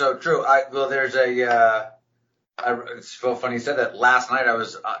 It's so true. There's it's so funny you said that. Last night I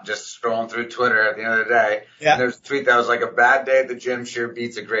was just scrolling through Twitter at the end of the day, and there's a tweet that was like, a bad day at the gym sure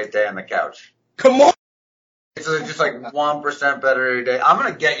beats a great day on the couch. Come on! It's just like 1% better every day. I'm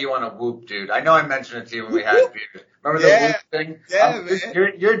going to get you on a Whoop, dude. I know I mentioned it to you when we had beers. Remember the Whoop thing? Yeah, man.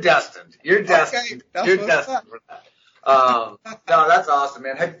 You're destined. You're destined. Okay, you're destined for that. No, that's awesome,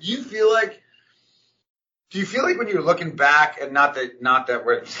 man. Do you feel like when you're looking back, and not that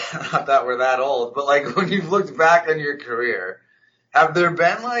we're that old, but like when you've looked back on your career, have there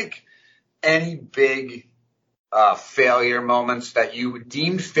been like any big failure moments that you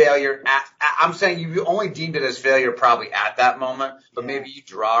deemed failure at? I'm saying you only deemed it as failure probably at that moment, but maybe you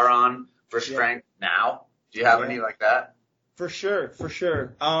draw on for strength now. Do you have any like that? For sure.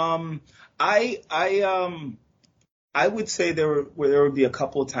 I would say there would be a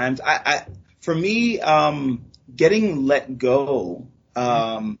couple of times. For me, getting let go,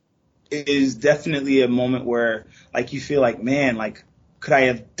 is definitely a moment where, like, you feel like, man, like, could I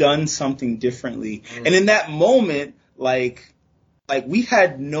have done something differently? And in that moment, like we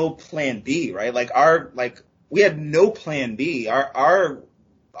had no plan B, right? We had no plan B. Our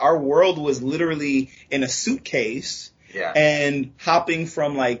world was literally in a suitcase. Yeah. And hopping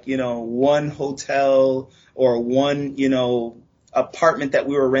from, like, one hotel or one, apartment that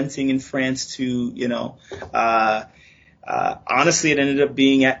we were renting in France to, honestly, it ended up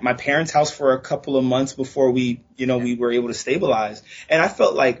being at my parents' house for a couple of months before we were able to stabilize. And I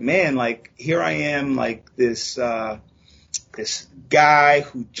felt like, man, like, here I am, like, this guy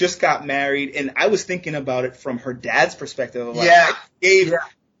who just got married. And I was thinking about it from her dad's perspective. Of, like,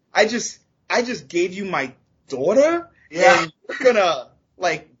 I just gave you my daughter. Yeah. And you're gonna,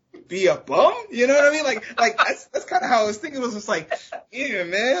 like, be a bum? You know what I mean? Like that's kind of how I was thinking. It was just like, yeah,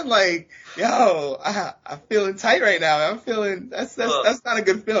 man, like, yo, I'm feeling tight right now. I'm feeling, that's not a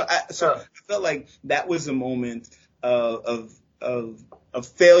good feeling. So I felt like that was a moment of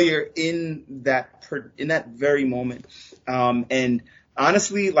failure in that very moment. And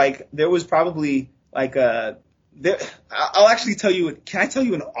honestly, like, there was probably like I'll actually tell you, can I tell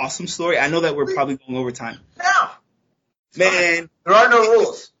you an awesome story? I know that we're probably going over time. No. Man. There are no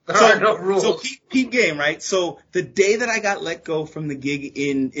rules. There are no rules. So peep game, right? So the day that I got let go from the gig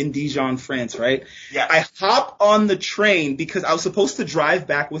in Dijon, France, right? Yeah. I hop on the train because I was supposed to drive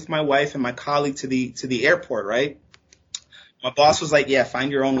back with my wife and my colleague to the airport, right? My boss was like, yeah,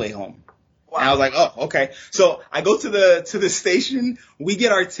 find your own way home. Wow. And I was like, oh, okay. So I go to the station. We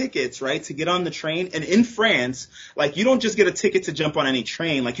get our tickets, right, to get on the train. And in France, like, you don't just get a ticket to jump on any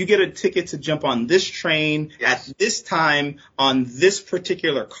train. Like, you get a ticket to jump on this train at this time on this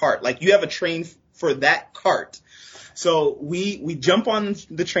particular cart. Like, you have a train for that cart. So we jump on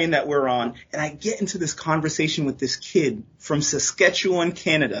the train that we're on, and I get into this conversation with this kid from Saskatchewan,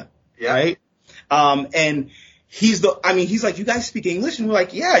 Canada, right? And he's like, you guys speak English? And we're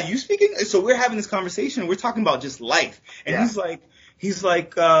like, yeah, you speak English? So we're having this conversation. We're talking about just life. And he's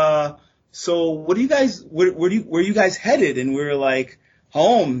like, so what do you guys, where are you guys headed? And we were like,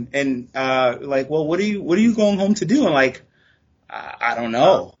 home. And, like, well, what are you going home to do? And like, I don't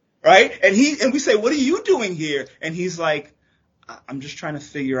know. Right? And we say, what are you doing here? And he's like, I'm just trying to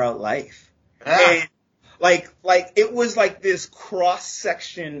figure out life. And like it was like this cross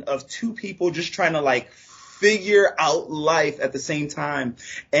section of two people just trying to, like, figure out life at the same time.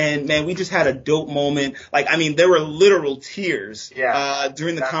 And man, we just had a dope moment. Like, I mean, there were literal tears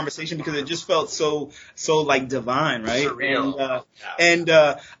during the conversation because it just felt so like divine, right? Surreal.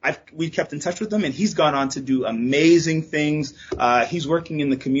 We kept in touch with him, and he's gone on to do amazing things. He's working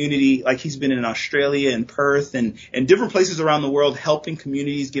in the community. Like, he's been in Australia and Perth and different places around the world, helping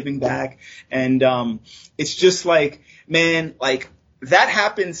communities, giving back. And it's just like, man, like, that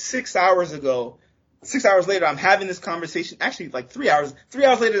happened 6 hours ago. 6 hours later, I'm having this conversation, actually like 3 hours. 3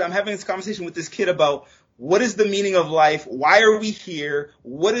 hours later, I'm having this conversation with this kid about what is the meaning of life? Why are we here?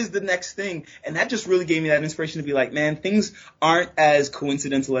 What is the next thing? And that just really gave me that inspiration to be like, man, things aren't as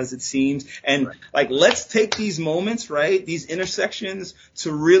coincidental as it seems. And like, let's take these moments, right? These intersections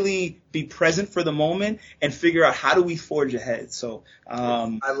to really be present for the moment and figure out how do we forge ahead. So,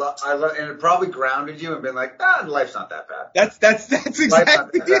 I love, and it probably grounded you and been like, life's not that bad. That's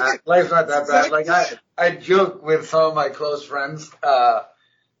exactly it. Life's not that bad. Like, I joke with some of my close friends,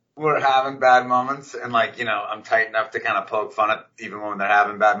 we're having bad moments, and like, I'm tight enough to kind of poke fun at even when they're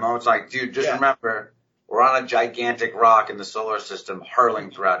having bad moments. Like, dude, just remember, we're on a gigantic rock in the solar system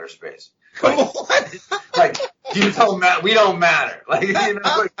hurling through outer space. Like, you don't matter. We don't matter. Like,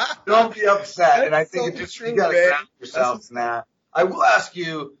 like, don't be upset. And I think it's just, you gotta ground yourself in that. I will ask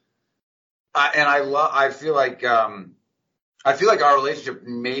you, and I feel like our relationship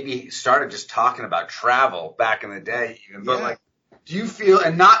maybe started just talking about travel back in the day, even, but like, do you feel,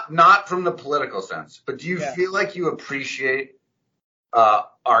 and not from the political sense, but do you feel like you appreciate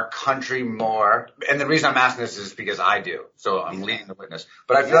our country more? And the reason I'm asking this is because I do, so I'm leading the witness.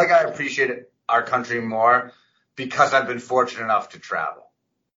 But I feel like I appreciate our country more because I've been fortunate enough to travel.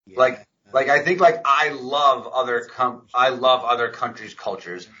 Like I think, like, I love other countries'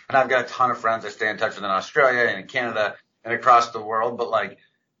 cultures, and I've got a ton of friends I stay in touch with in Australia and in Canada and across the world. But like,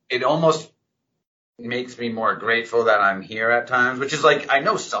 it almost makes me more grateful that I'm here at times, which is, like, I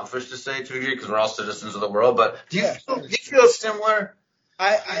know selfish to say to a degree because we're all citizens of the world, but do you feel similar?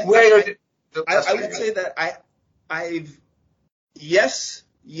 I would say that I've, yes,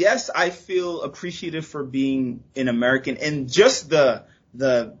 yes, I feel appreciative for being an American and just the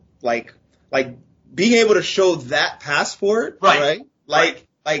like being able to show that passport, right? Like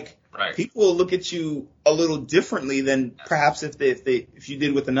people will look at you a little differently than perhaps if you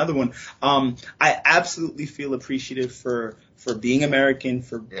did with another one. I absolutely feel appreciative for being American,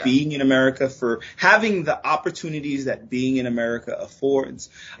 for being in America, for having the opportunities that being in America affords.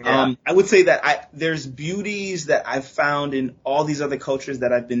 I would say that there's beauties that I've found in all these other cultures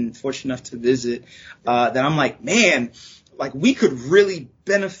that I've been fortunate enough to visit, that I'm like, man, like we could really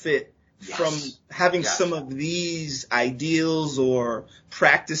benefit from having some of these ideals or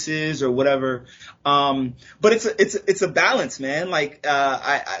practices or whatever. But it's a balance, man. Like,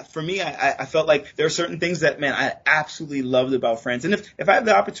 for me, I felt like there are certain things that, man, I absolutely loved about France. And if I have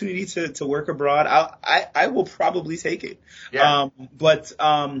the opportunity to work abroad, I will probably take it. Yeah.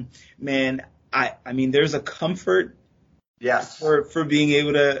 Man, I mean, there's a comfort. Yes. For being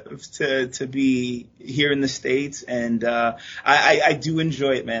able to be here in the States, and I do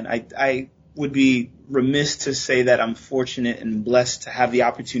enjoy it, man. I would be remiss to say that I'm fortunate and blessed to have the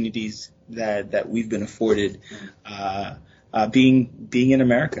opportunities that we've been afforded being in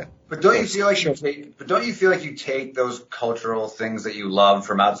America. But don't you feel like you take those cultural things that you love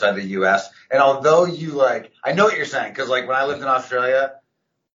from outside the U.S. and although you I know what you're saying, because when I lived in Australia,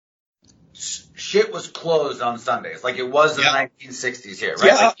 shit was closed on Sundays. Like it was in the 1960s here, right?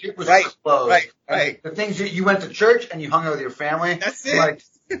 Yeah, shit was closed. Right. The things you went to church and you hung out with your family. That's it.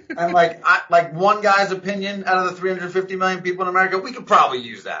 And one guy's opinion out of the 350 million people in America, we could probably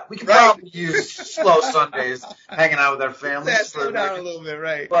use that. We could probably use slow Sundays hanging out with our families. Slow down a little bit,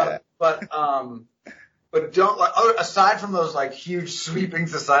 right? But don't aside from those huge sweeping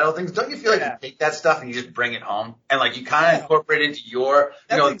societal things, don't you feel like you take that stuff and you just bring it home and you kind of incorporate it into your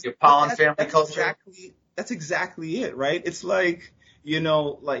the Apollon family culture? That's exactly it, right? It's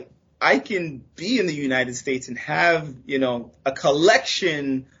I can be in the United States and have a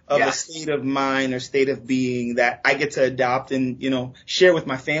collection of a state of mind or state of being that I get to adopt and share with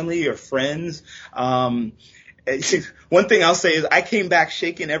my family or friends. One thing I'll say is I came back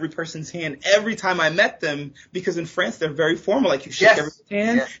shaking every person's hand every time I met them, because in France they're very formal. You shake everyone's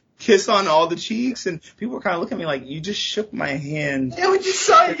hand, kiss on all the cheeks, and people were kind of looking at me like, you just shook my hand. Yeah, we just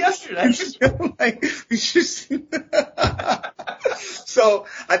saw you yesterday. So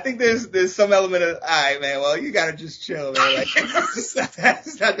I think there's some element of, all right, man, well, you gotta just chill, man. It's not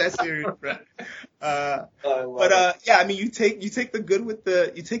that serious, bro. I mean, you take the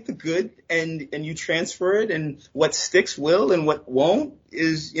good and you transfer it, and what sticks will and what won't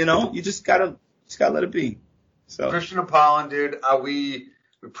is, you just gotta let it be. So Christian Apollon, dude, we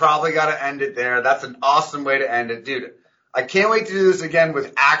probably gotta end it there. That's an awesome way to end it, dude. I can't wait to do this again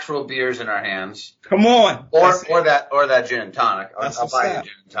with actual beers in our hands. Come on. Or that gin and tonic. I'll buy you a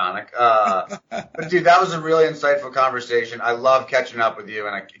gin and tonic. But dude, that was a really insightful conversation. I love catching up with you,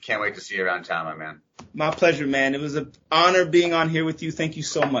 and I can't wait to see you around town, my man. My pleasure, man. It was an honor being on here with you. Thank you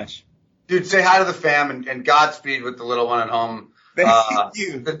so much. Dude, say hi to the fam and Godspeed with the little one at home. Thank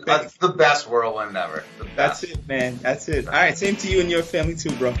you. That's the best whirlwind ever. That's it, man. That's it. All right. Same to you and your family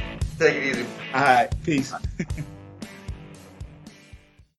too, bro. Take it easy. All right. Peace.